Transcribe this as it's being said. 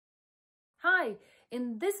Hi,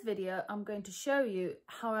 in this video I'm going to show you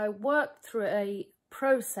how I worked through a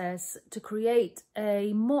process to create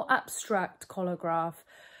a more abstract collagraph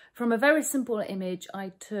from a very simple image I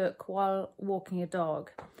took while walking a dog.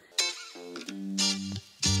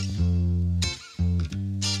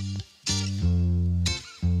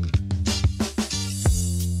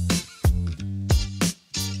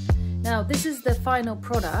 Now this is the final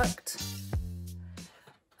product,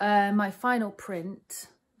 my final print.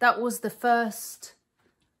 That was the first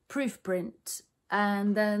proof print,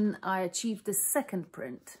 and then I achieved the second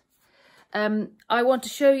print. I want to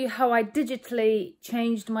show you how I digitally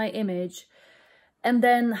changed my image, and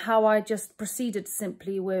then how I just proceeded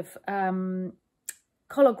simply with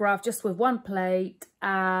Collagraph, just with one plate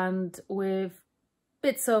and with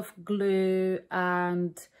bits of glue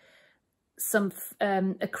and some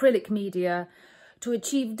acrylic media to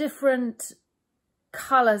achieve different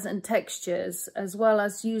colors and textures, as well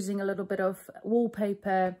as using a little bit of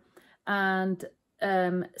wallpaper and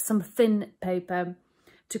some thin paper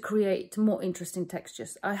to create more interesting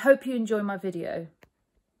textures. I hope you enjoy my video.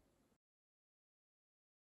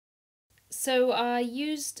 So I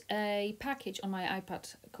used a package on my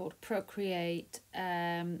iPad called Procreate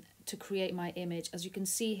to create my image. As you can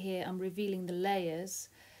see here, I'm revealing the layers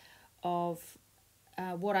of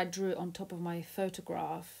what I drew on top of my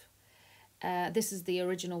photograph. This is the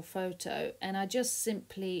original photo, and I just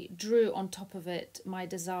simply drew on top of it my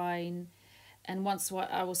design, and once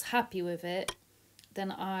I was happy with it,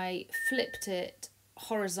 then I flipped it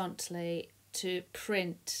horizontally to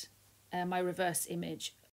print my reverse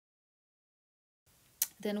image.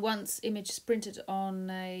 Then once image is printed on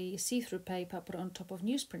a see-through paper, I put it on top of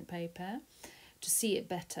newsprint paper to see it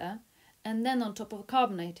better, and then on top of a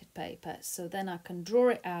carbonated paper, so then I can draw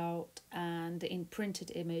it out and the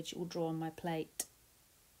imprinted image will draw on my plate.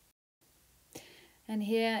 And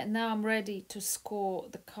here now I'm ready to score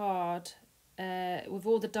the card with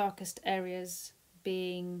all the darkest areas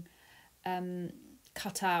being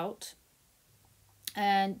cut out.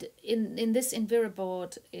 And in this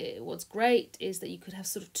Enviroboard, what's great is that you could have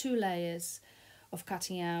sort of two layers of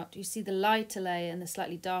cutting out. You see the lighter layer and the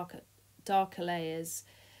slightly darker layers.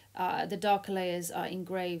 The darker layers are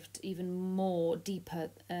engraved even more deeper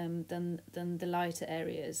than the lighter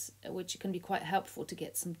areas, which can be quite helpful to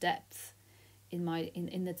get some depth in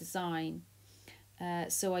the design.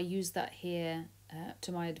 So I use that here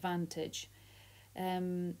to my advantage.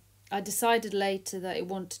 I decided later that I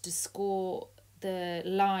wanted to score the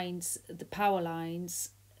lines, the power lines,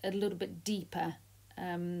 a little bit deeper.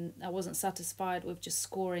 I wasn't satisfied with just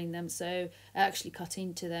scoring them, so I actually cut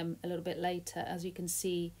into them a little bit later, as you can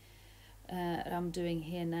see I'm doing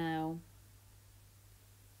here now.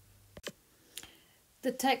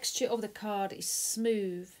 The texture of the card is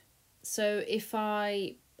smooth, so if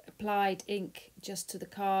I applied ink just to the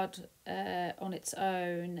card on its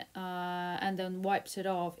own and then wiped it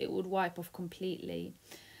off, it would wipe off completely.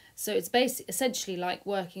 So it's essentially like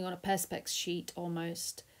working on a Perspex sheet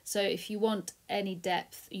almost. So if you want any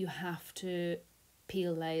depth, you have to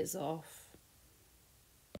peel layers off.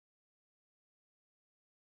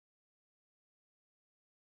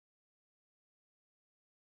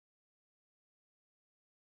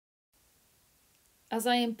 As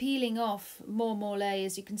I am peeling off more and more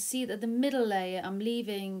layers, you can see that the middle layer I'm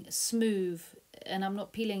leaving smooth and I'm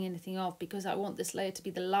not peeling anything off because I want this layer to be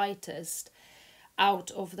the lightest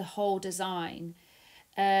out of the whole design.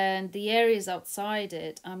 And the areas outside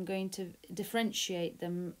it, I'm going to differentiate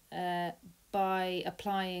them by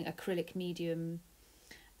applying acrylic medium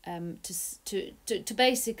to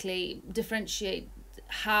basically differentiate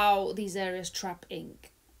how these areas trap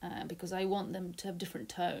ink, because I want them to have different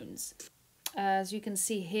tones. As you can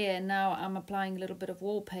see here, now I'm applying a little bit of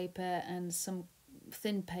wallpaper and some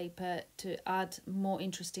thin paper to add more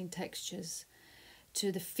interesting textures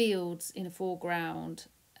to the fields in the foreground,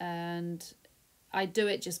 and I do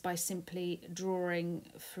it just by simply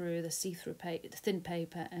drawing through the see-through thin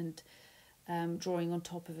paper and drawing on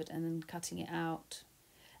top of it and then cutting it out.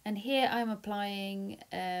 And here I'm applying,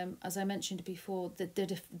 as I mentioned before, the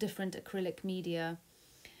different acrylic media,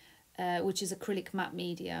 which is acrylic matte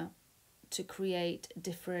media, to create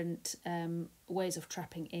different ways of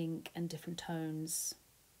trapping ink and different tones.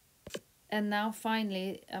 And now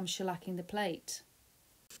finally I'm shellacking the plate.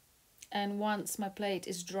 And once my plate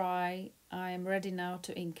is dry, I am ready now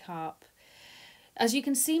to ink up. As you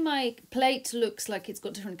can see, my plate looks like it's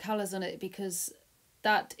got different colours on it because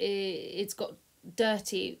it's got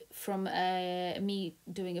dirty from me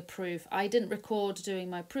doing a proof. I didn't record doing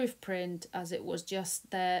my proof print as it was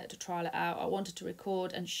just there to trial it out. I wanted to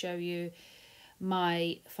record and show you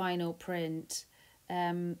my final print.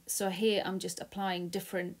 So here I'm just applying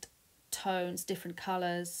different tones, different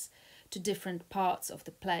colors to different parts of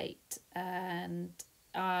the plate, and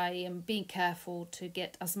I am being careful to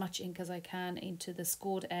get as much ink as I can into the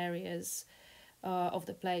scored areas of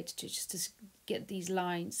the plate to get these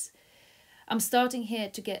lines. I'm starting here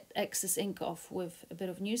to get excess ink off with a bit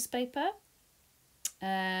of newspaper,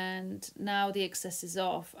 and now the excess is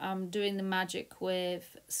off. I'm doing the magic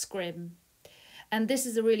with scrim, and this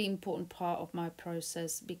is a really important part of my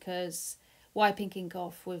process because wiping ink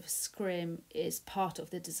off with scrim is part of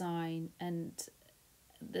the design and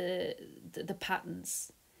the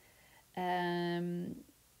patterns.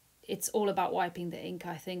 It's all about wiping the ink,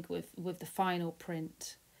 I think, with the final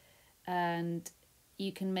print, and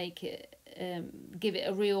you can make it give it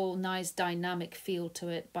a real nice dynamic feel to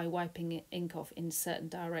it by wiping ink off in certain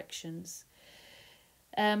directions.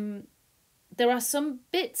 There are some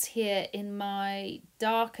bits here in my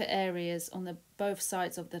darker areas on the both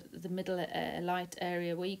sides of the middle light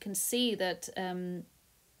area where you can see that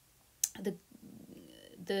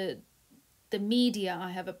the media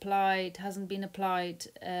I have applied hasn't been applied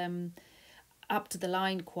up to the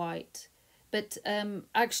line quite, but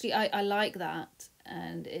actually I like that,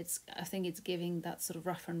 and I think it's giving that sort of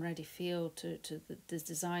rough and ready feel to this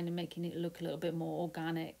design and making it look a little bit more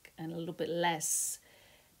organic and a little bit less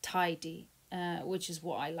tidy, which is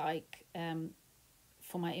what I like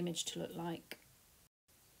for my image to look like.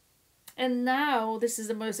 And now this is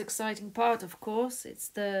the most exciting part, of course. It's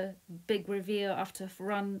the big reveal after I've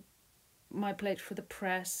run my plate through the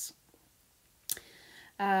press.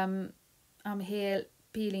 I'm here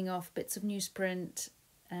peeling off bits of newsprint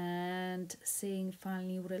and seeing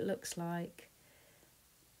finally what it looks like.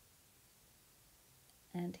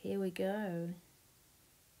 And here we go.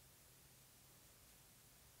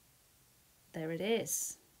 There it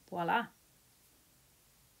is. Voila.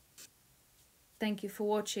 Thank you for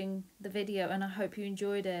watching the video, and I hope you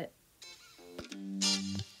enjoyed it.